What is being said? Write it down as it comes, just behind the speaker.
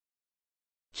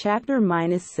Chapter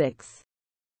 -6.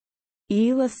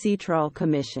 Electoral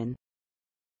Commission.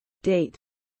 Date: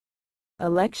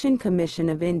 Election Commission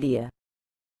of India.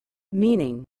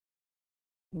 Meaning: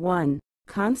 1.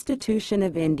 Constitution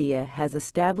of India has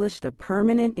established a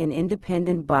permanent and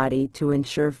independent body to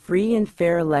ensure free and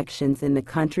fair elections in the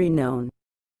country known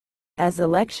as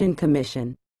Election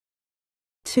Commission.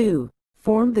 2.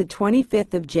 Formed the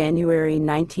 25th of January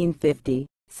 1950,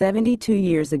 72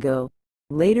 years ago,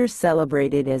 later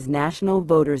celebrated as National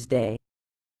Voters' Day.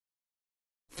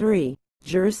 3.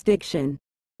 Jurisdiction: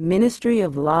 Ministry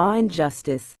of Law and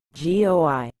Justice,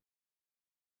 GOI.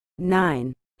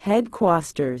 9.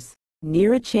 Headquarters: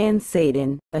 Neerachand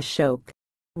Sadan, Ashok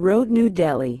Road, New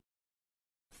Delhi.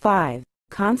 5.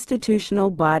 Constitutional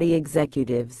Body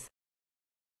Executives: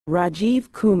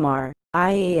 Rajiv Kumar,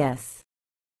 IAS.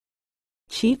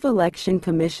 Chief Election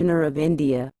Commissioner of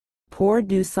India, Pour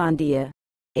du Sandia,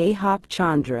 Ahop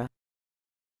Chandra.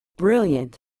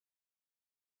 Brilliant.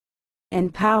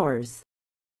 And powers: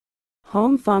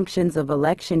 Home functions of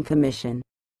Election Commission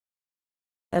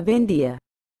of India.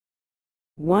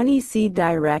 1. EC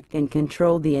direct and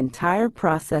control the entire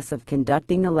process of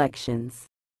conducting elections.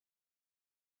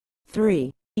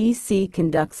 3. EC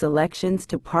conducts elections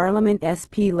to Parliament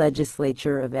SP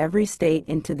legislature of every state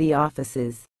and to the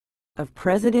offices of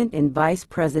President and Vice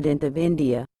President of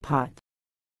India, POT.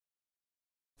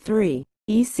 3.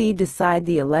 EC decide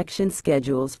the election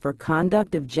schedules for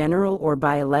conduct of general or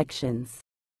by-elections.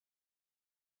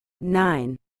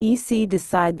 9. EC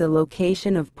decide the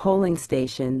location of polling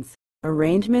stations,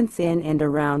 arrangements in and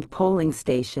around polling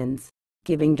stations,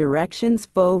 giving directions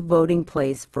for voting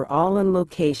place for all and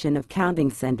location of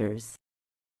counting centers.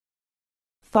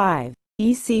 5.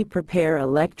 EC prepare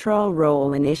electoral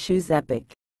roll and issues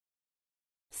epic.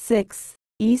 6.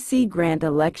 EC grant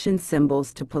election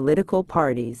symbols to political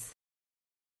parties.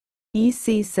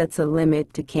 EC sets a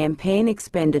limit to campaign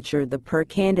expenditure the per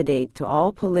candidate to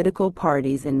all political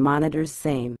parties and monitors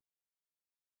same.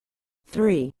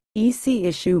 3. EC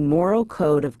issue moral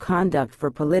code of conduct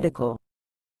for political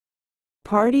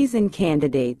parties and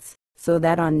candidates, so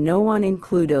that on no one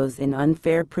includos in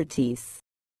unfair practice.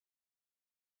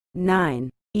 9.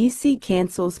 EC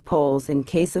cancels polls in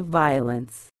case of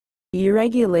violence,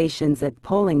 irregulations at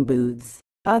polling booths,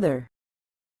 other.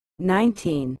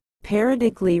 19.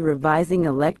 Periodically revising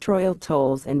electoral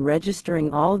tolls and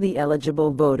registering all the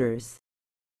eligible voters.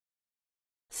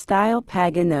 Style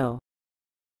Pagano.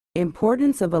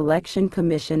 Importance of Election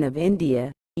Commission of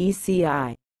India,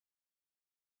 ECI.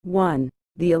 1.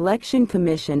 The Election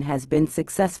Commission has been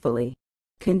successfully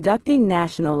conducting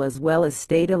national as well as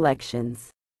state elections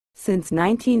since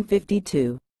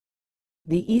 1952.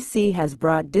 The EC has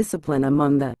brought discipline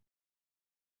among the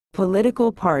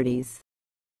political parties.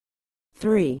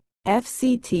 3.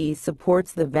 FCT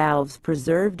supports the values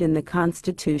preserved in the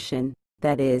Constitution,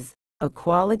 that is,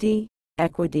 equality,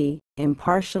 equity,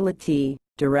 impartiality,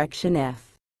 direction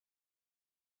F.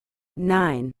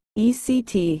 9.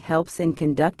 ECT helps in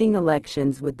conducting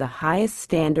elections with the highest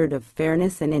standard of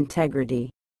fairness and integrity.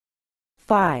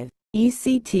 5.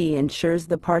 ECT ensures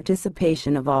the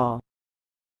participation of all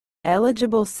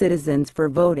eligible citizens for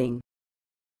voting.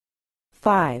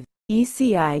 5.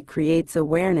 ECI creates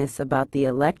awareness about the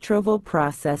electoral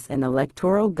process and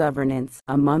electoral governance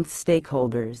amongst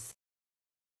stakeholders.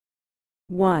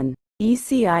 1.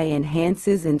 ECI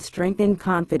enhances and strengthens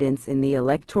confidence in the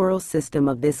electoral system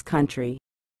of this country.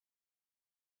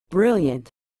 Brilliant.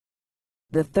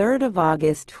 The 3rd of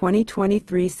August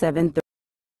 2023, 7:30.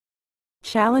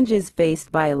 Challenges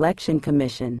faced by Election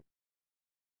Commission.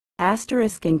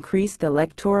 Asterisk increased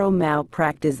electoral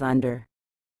malpractice under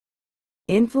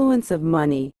influence of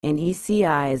money, and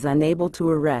ECI is unable to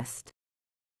arrest.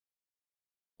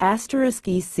 Asterisk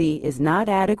EC is not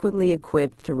adequately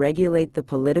equipped to regulate the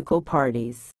political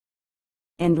parties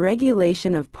and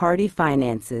regulation of party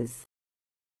finances.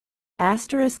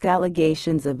 Asterisk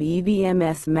allegations of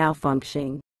EVMS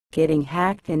malfunctioning, getting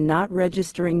hacked and not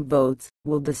registering votes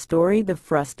will destroy the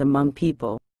trust among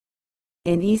people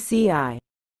in ECI.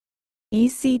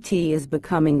 ECT is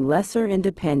becoming lesser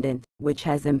independent, which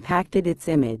has impacted its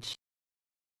image.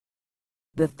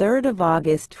 The 3rd of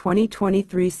August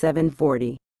 2023,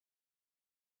 7:40.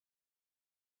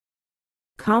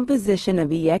 Composition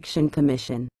of Election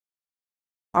Commission.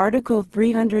 Article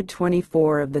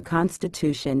 324 of the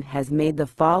Constitution has made the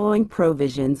following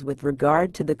provisions with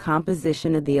regard to the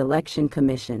composition of the Election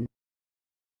Commission.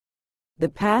 The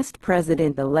past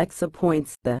president-elect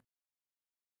appoints the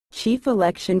Chief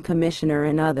Election Commissioner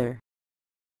and other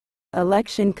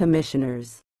election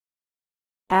commissioners.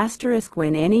 Asterisk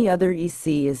when any other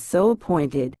EC is so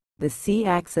appointed, The C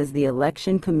acts as the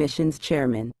Election Commission's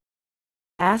chairman.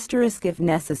 Asterisk if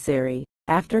necessary,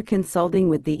 after consulting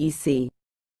with the EC.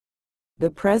 The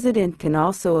President can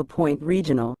also appoint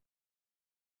regional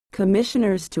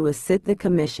commissioners to assist the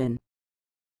Commission.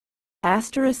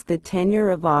 Asterisk the tenure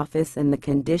of office and the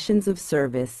conditions of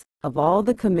service of all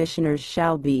the commissioners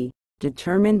shall be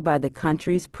determined by the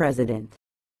country's President.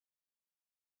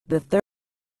 The third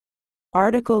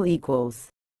article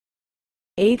equals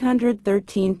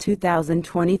 813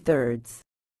 2023,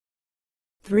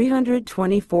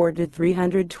 324 to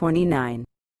 329.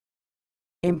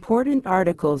 Important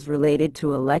articles related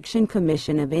to Election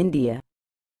Commission of India.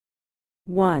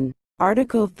 1.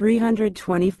 Article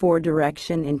 324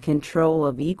 Direction and control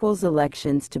of equals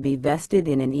elections to be vested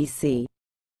in an EC.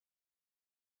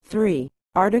 3.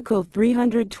 Article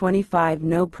 325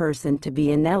 No person to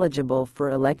be ineligible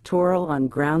for electoral on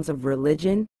grounds of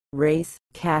religion, race,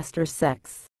 caste or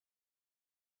sex.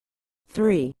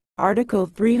 3. Article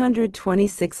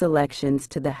 326 Elections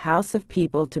to the House of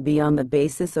People to be on the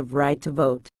basis of right to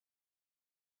vote.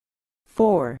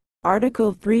 4.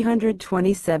 Article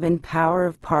 327 Power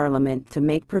of Parliament to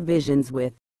make provisions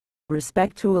with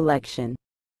respect to election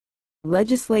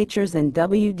legislatures and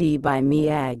WD by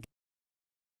MEAG.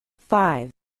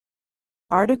 5.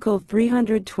 Article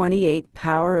 328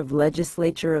 Power of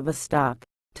Legislature of a Stock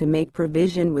to make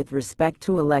provision with respect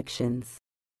to elections.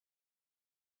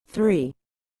 3.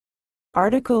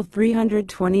 Article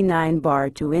 329 Bar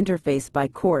to interface by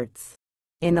courts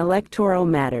in electoral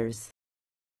matters.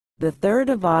 The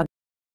 3rd of August